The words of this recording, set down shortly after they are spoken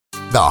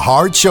The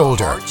Hard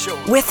Shoulder.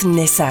 With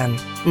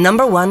Nissan.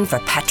 Number one for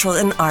petrol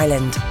in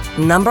Ireland.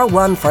 Number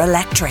one for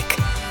electric.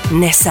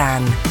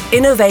 Nissan.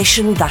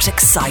 Innovation that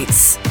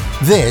excites.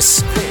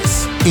 This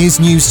is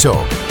News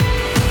Talk.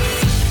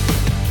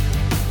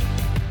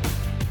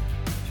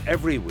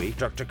 Every week,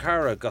 Dr.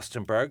 Cara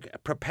Augustenborg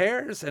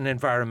prepares an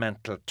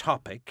environmental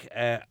topic,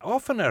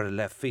 often out of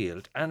left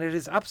field, and it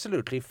is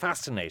absolutely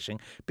fascinating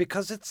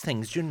because it's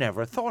things you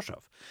never thought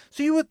of.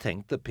 So you would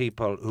think that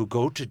people who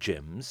go to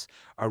gyms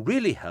are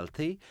really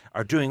healthy,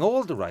 are doing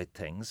all the right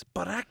things,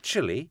 but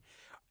actually,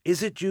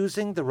 is it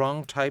using the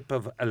wrong type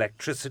of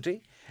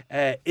electricity?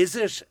 Is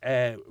it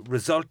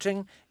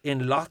resulting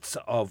in lots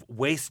of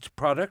waste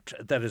product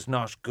that is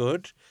not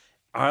good?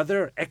 Are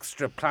there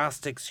extra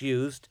plastics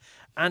used?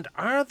 And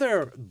are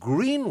there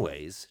green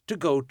ways to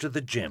go to the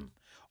gym?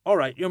 All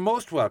right, you're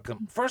most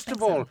welcome. First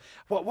of all,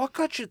 what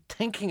got you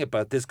thinking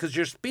about this? Because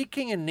you're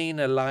speaking in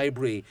Nina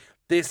Library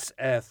this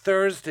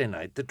Thursday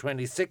night, the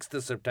 26th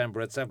of September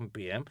at 7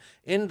 p.m.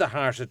 in the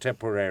heart of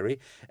Tipperary,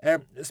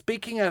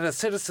 speaking at a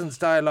citizens'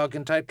 dialogue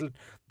entitled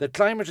 "The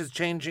Climate is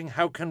Changing,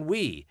 How Can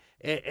We?"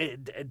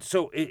 It's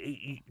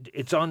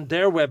on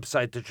their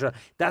website.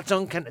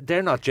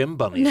 They're not gym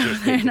bunnies. No,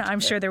 they're not. I'm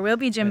sure there will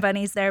be gym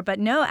bunnies there, but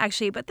no,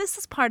 actually. But this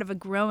is part of a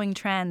growing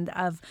trend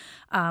of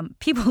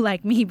people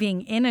like me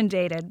being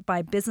inundated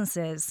by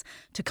businesses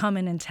to come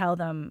in and tell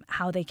them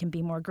how they can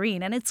be more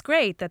green. And it's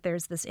great that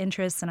there's this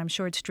interest, and I'm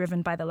sure it's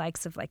driven by the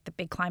likes of like the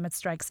big climate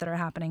strikes that are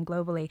happening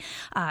globally.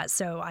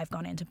 So I've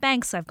gone into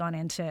banks, I've gone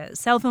into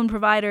cell phone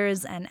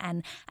providers,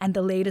 and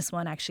the latest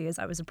one actually is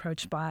I was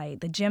approached by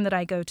the gym that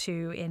I go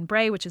to in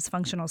Bray, which is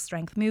functional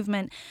strength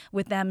movement,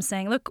 with them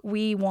saying, look,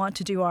 we want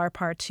to do our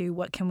part too.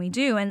 What can we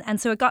do?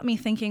 And so it got me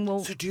thinking,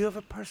 well... So do you have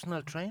a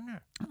personal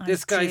trainer?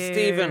 This guy,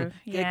 Stephen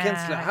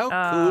Kinsler, how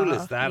cool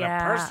is that? Yeah,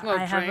 a personal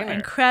I trainer. have an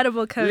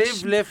incredible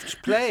coach. Live,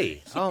 lift,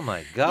 play. Oh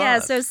my God. Yeah,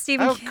 so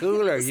Stephen... How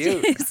cool are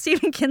you?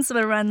 Stephen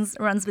Kinsler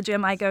runs the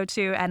gym I go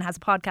to and has a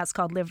podcast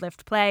called Live,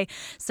 Lift, Play.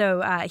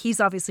 So he's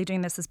obviously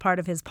doing this as part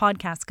of his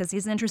podcast because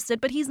he's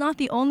interested, but he's not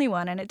the only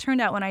one. And it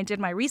turned out when I did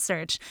my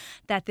research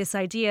that this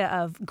idea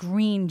of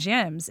green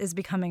gyms is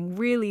becoming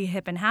really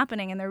hip and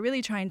happening, and they're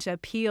really trying to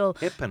appeal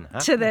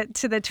to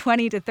the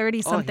 20 to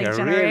 30 something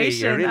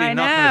generation. You're really I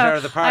know. knocking it out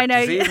of the park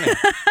this evening.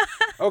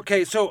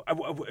 Okay, so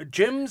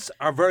gyms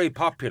are very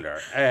popular.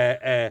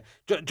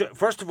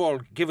 First of all,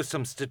 give us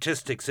some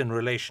statistics in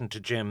relation to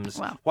gyms,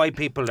 why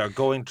people are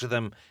going to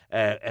them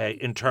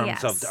in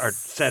terms of our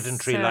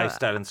sedentary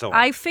lifestyle and so on.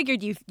 I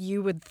figured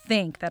you would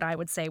think that I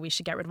would say we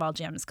should get rid of all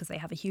gyms because they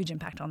have a huge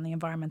impact on the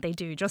environment. They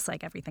do, just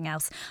like everything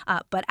else.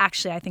 But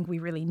actually, I think we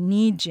really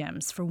need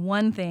gyms. For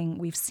one thing,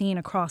 we've seen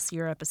across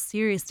Europe a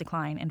serious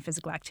decline in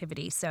physical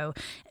activity. So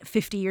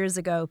 50 years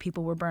ago,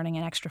 people were burning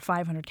an extra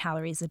 500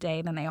 calories a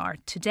day than they are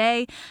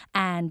today.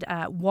 And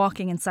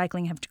walking and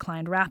cycling have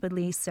declined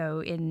rapidly. So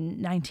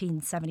in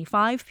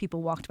 1975,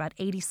 people walked about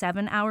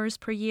 87 hours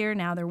per year.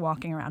 Now they're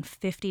walking around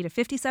 50 to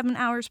 57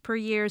 hours per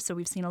year. So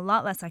we've seen a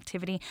lot less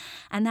activity.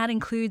 And that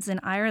includes in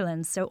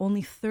Ireland. So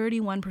only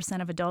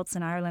 31% of adults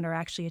in Ireland are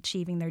actually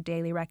achieving their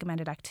daily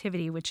recommended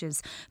activity, which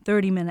is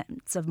 30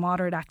 minutes of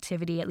moderate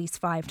activity at least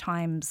 5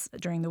 times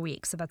during the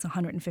week. So that's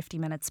 150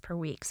 minutes per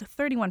week. So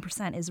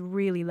 31% is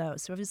really low.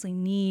 So obviously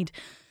need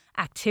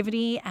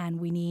activity,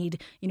 and we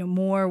need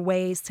more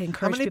ways to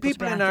encourage people to be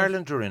active. How many people in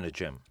Ireland are in a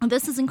gym?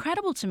 This is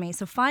incredible to me.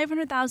 So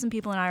 500,000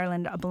 people in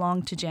Ireland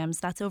belong to gyms.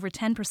 That's over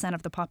 10%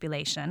 of the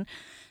population.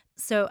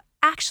 So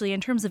actually, in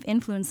terms of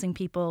influencing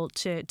people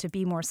to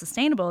be more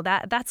sustainable,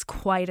 that's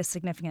quite a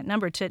significant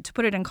number. To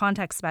put it in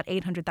context, about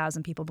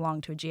 800,000 people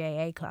belong to a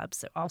GAA club,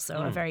 so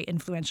also a very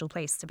influential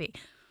place to be.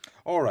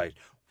 All right.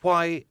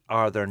 Why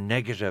are there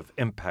negative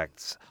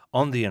impacts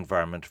on the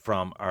environment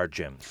from our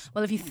gyms?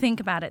 Well, if you think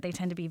about it, they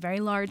tend to be very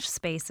large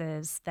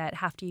spaces that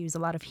have to use a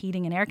lot of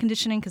heating and air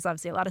conditioning because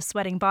obviously a lot of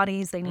sweating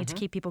bodies. They need to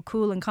keep people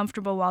cool and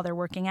comfortable while they're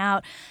working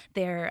out.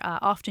 They're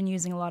often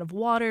using a lot of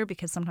water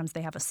because sometimes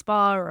they have a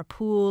spa or a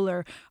pool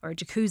or a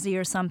jacuzzi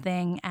or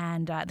something,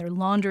 and they're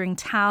laundering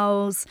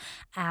towels.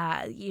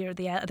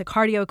 The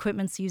cardio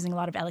equipment's using a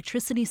lot of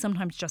electricity,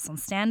 sometimes just on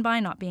standby,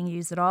 not being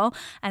used at all.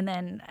 And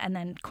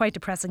then quite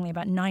depressingly,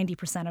 about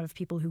 90% of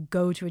people who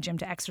go to a gym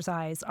to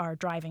exercise are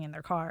driving in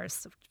their cars.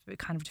 So it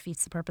kind of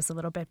defeats the purpose a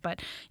little bit,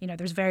 but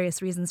there's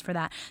various reasons for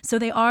that. So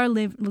they are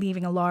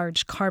leaving a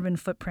large carbon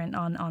footprint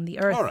on the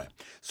earth. All right.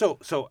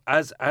 So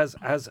as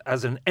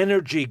an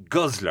energy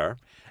guzzler,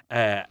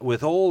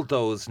 with all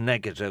those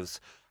negatives,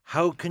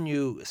 how can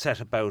you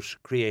set about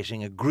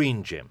creating a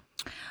green gym?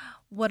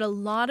 What a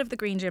lot of the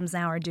green gyms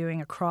now are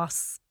doing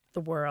across the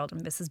world,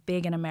 and this is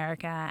big in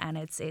America, and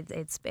it's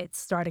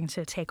starting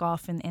to take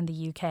off in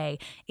the UK,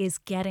 is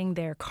getting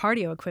their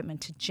cardio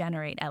equipment to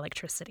generate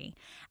electricity.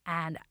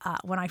 And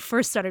when I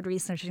first started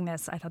researching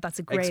this, I thought that's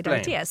a great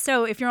idea.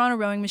 So if you're on a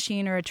rowing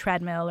machine or a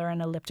treadmill or an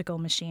elliptical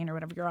machine or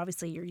whatever,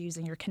 you're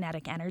using your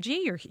kinetic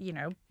energy. You're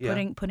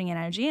putting in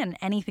energy, and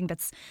anything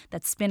that's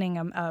spinning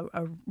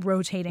a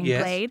rotating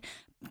blade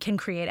can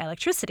create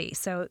electricity.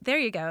 So there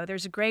you go.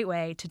 There's a great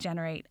way to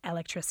generate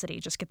electricity.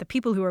 Just get the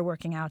people who are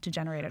working out to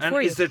generate it for you.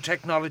 And is there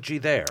technology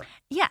there?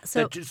 Yeah.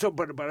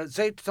 But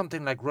say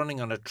something like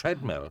running on a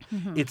treadmill.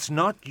 It's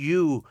not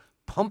you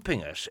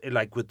pumping it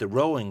like with the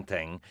rowing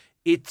thing.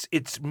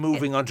 It's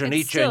moving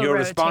underneath you and you're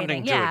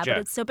responding to it.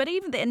 Yeah, but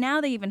even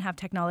now they even have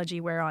technology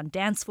where on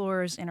dance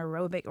floors in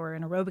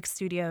aerobic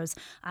studios,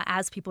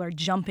 as people are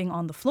jumping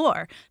on the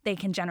floor, they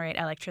can generate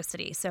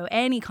electricity. So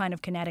any kind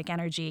of kinetic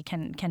energy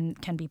can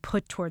be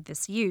put toward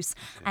this use,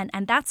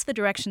 and that's the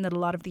direction that a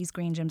lot of these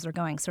green gyms are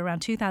going. So around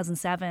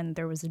 2007,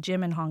 there was a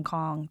gym in Hong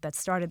Kong that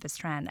started this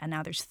trend, and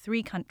now there's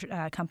 3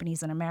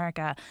 companies in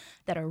America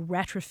that are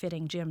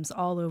retrofitting gyms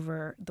all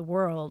over the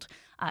world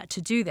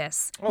to do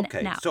this.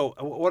 Okay, so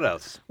what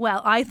else?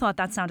 Well, I thought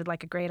that sounded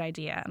like a great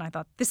idea, and I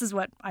thought this is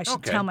what I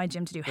should tell my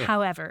gym to do. Yeah.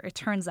 However, it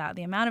turns out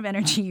the amount of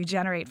energy you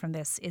generate from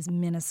this is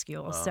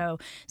minuscule. So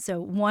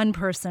one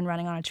person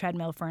running on a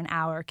treadmill for an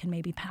hour can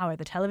maybe power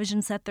the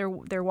television set they're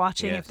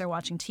watching if they're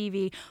watching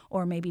TV,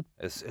 or maybe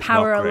it's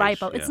power a light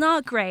bulb. Yeah. It's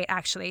not great,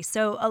 actually.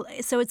 So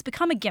it's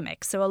become a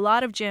gimmick. So a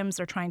lot of gyms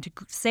are trying to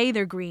say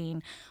they're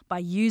green by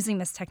using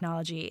this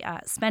technology,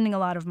 spending a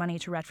lot of money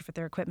to retrofit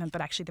their equipment,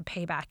 but actually the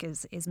payback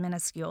is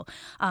minuscule.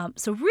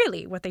 So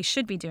really what they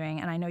should be doing,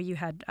 and I know you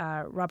had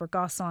Robert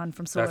Goss on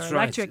from Solar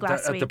Electric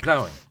last week. The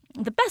ploughing.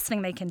 The best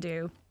thing they can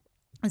do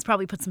is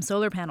probably put some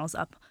solar panels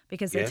up,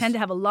 because they tend to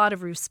have a lot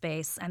of roof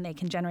space and they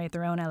can generate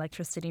their own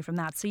electricity from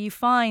that. So you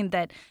find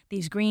that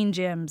these green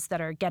gyms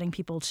that are getting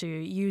people to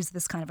use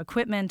this kind of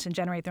equipment and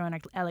generate their own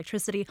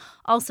electricity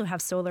also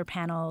have solar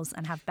panels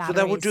and have batteries.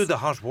 So that would do the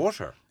hot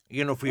water.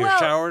 For your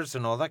showers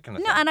and all that kind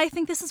of thing. No, and I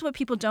think this is what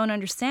people don't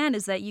understand,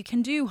 is that you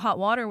can do hot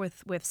water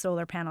with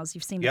solar panels.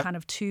 You've seen the kind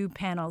of tube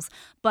panels.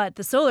 But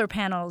the solar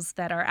panels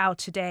that are out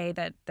today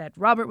that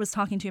Robert was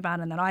talking to you about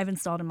and that I've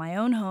installed in my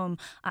own home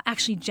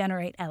actually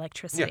generate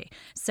electricity. Yeah.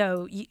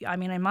 So,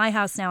 in my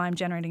house now, I'm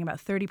generating about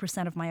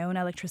 30% of my own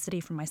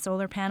electricity from my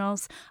solar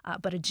panels.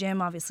 But a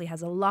gym obviously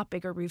has a lot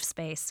bigger roof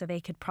space, so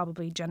they could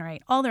probably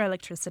generate all their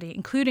electricity,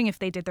 including if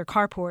they did their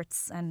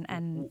carports.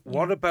 And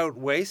what about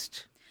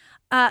waste?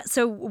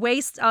 So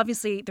waste,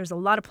 obviously, there's a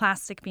lot of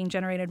plastic being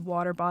generated,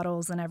 water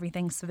bottles and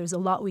everything. So there's a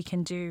lot we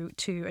can do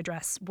to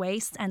address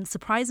waste. And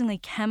surprisingly,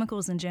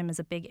 chemicals in gym is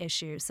a big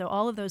issue. So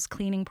all of those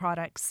cleaning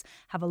products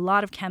have a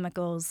lot of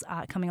chemicals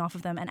coming off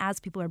of them. And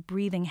as people are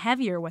breathing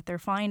heavier, what they're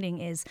finding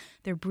is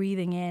they're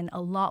breathing in a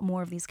lot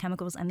more of these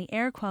chemicals. And the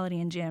air quality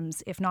in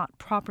gyms, if not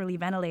properly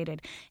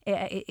ventilated,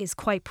 is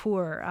quite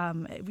poor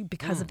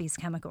because of these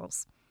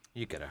chemicals.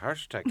 You get a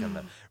heart attack on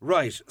that.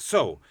 Right,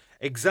 so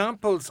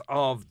examples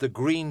of the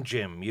green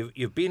gym.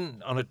 You've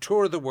been on a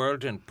tour of the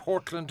world in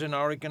Portland in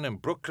Oregon, in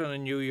Brooklyn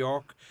in New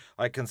York.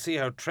 I can see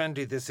how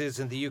trendy this is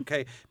in the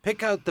UK.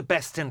 Pick out the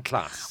best in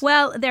class.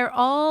 Well, they're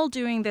all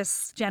doing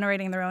this,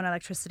 generating their own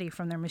electricity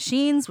from their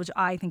machines, which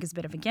I think is a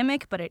bit of a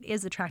gimmick, but it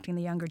is attracting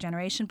the younger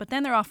generation. But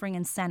then they're offering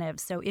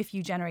incentives. So if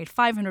you generate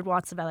 500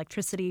 watts of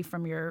electricity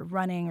from your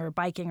running or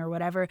biking or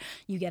whatever,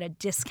 you get a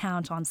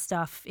discount on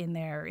stuff in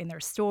their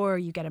store.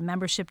 You get a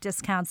membership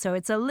discount. So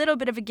it's a little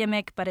bit of a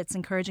gimmick, but it's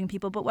encouraging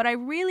people. But what I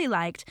really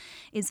liked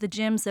is the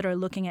gyms that are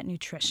looking at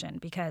nutrition,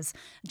 because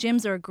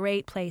gyms are a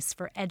great place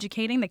for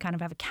educating. They kind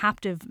of have a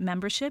captive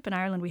membership. In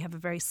Ireland, we have a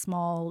very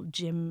small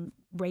gym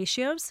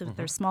ratio, so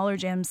they're smaller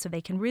gyms, so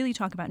they can really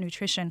talk about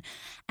nutrition.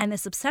 And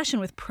this obsession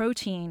with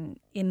protein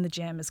in the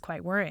gym is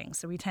quite worrying.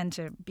 So we tend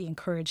to be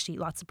encouraged to eat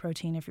lots of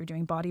protein if you're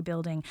doing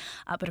bodybuilding.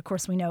 But of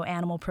course, we know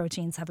animal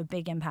proteins have a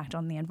big impact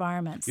on the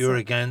environment. You're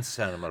against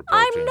animal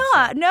protein. I'm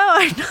not. No,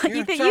 I'm not.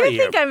 You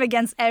think I'm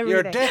against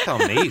everything. You're death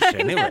on meat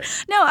anyway.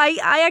 No,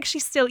 I actually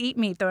still eat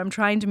meat, though I'm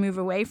trying to move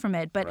away from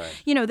it. But,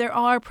 there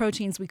are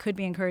proteins we could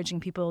be encouraging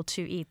people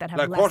to eat that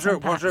have less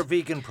impact. What are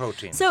vegan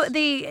proteins? So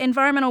the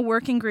Environmental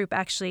Working Group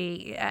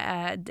actually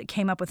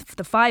came up with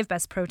the 5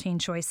 best protein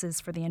choices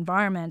for the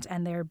environment,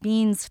 and they're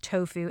beans,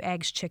 tofu,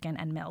 eggs, chicken,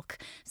 and milk.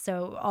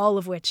 So all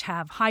of which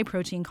have high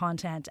protein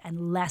content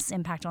and less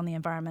impact on the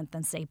environment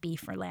than, say,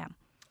 beef or lamb.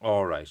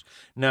 All right.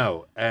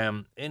 Now,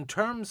 in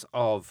terms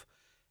of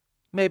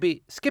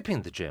maybe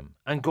skipping the gym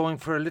and going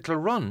for a little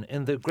run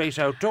in the great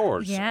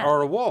outdoors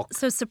or a walk.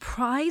 So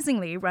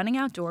surprisingly, running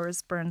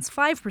outdoors burns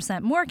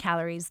 5% more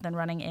calories than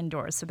running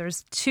indoors. So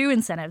there's 2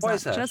 incentives. Why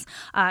is that? Just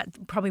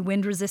probably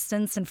wind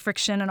resistance and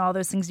friction and all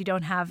those things you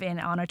don't have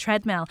on a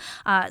treadmill.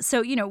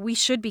 So we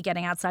should be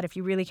getting outside. If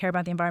you really care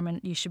about the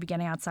environment, you should be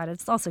getting outside.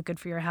 It's also good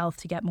for your health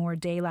to get more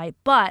daylight.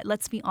 But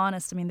let's be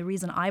honest. The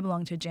reason I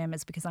belong to a gym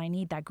is because I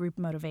need that group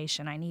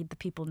motivation. I need the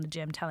people in the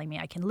gym telling me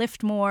I can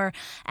lift more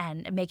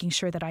and making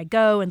sure that I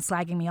go and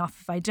slagging me off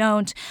if I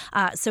don't.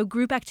 So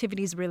group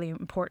activity is really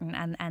important.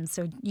 And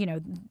so,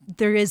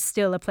 there is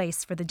still a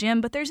place for the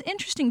gym. But there's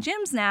interesting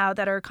gyms now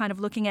that are kind of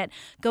looking at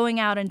going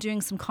out and doing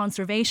some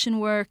conservation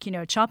work,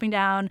 chopping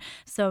down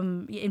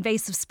some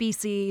invasive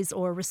species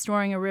or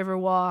restoring a river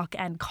walk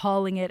and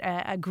calling it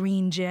a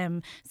green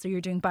gym. So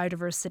you're doing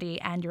biodiversity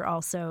and you're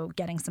also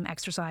getting some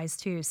exercise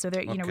too. So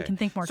there, we can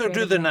think more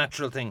creatively. So do the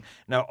natural thing.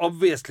 Now,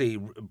 obviously,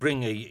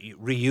 bring a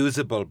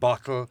reusable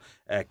bottle.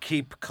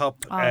 keep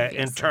cup in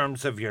Obviously.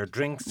 terms of your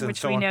drinks and Which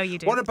so we on. know you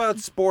do. What about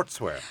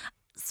sportswear?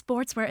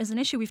 Sportswear is an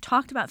issue. We've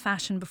talked about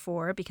fashion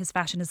before because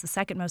fashion is the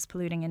second most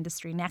polluting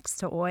industry next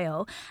to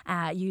oil.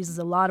 Uses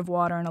a lot of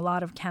water and a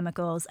lot of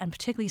chemicals, and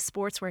particularly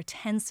sportswear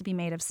tends to be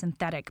made of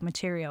synthetic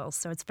materials.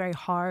 So it's very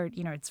hard,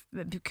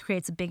 it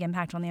creates a big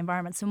impact on the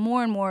environment. So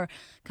more and more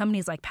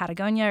companies like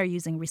Patagonia are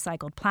using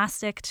recycled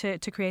plastic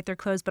to create their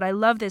clothes. But I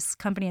love this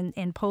company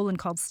in Poland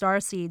called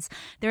Starseeds.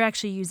 They're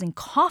actually using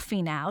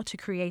coffee now to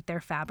create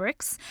their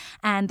fabrics.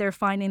 And they're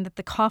finding that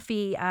the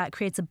coffee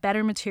creates a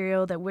better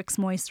material that wicks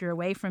moisture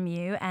away from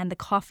you. And the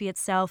coffee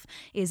itself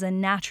is a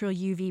natural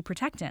UV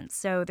protectant.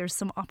 So there's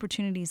some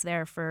opportunities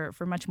there for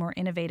much more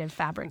innovative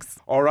fabrics.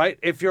 All right,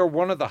 if you're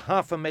one of the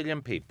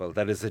 500,000 people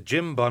that is a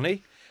gym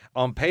bunny,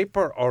 on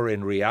paper or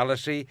in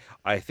reality,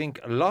 I think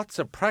lots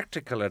of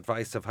practical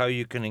advice of how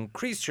you can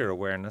increase your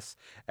awareness.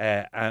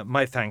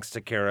 My thanks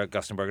to Cara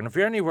Augustenborg. And if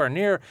you're anywhere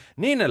near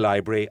Nina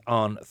Library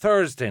on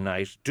Thursday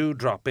night, do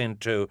drop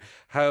into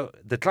how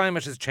the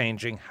climate is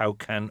changing. How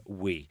can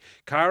we?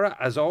 Cara,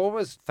 as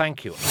always,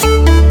 thank you.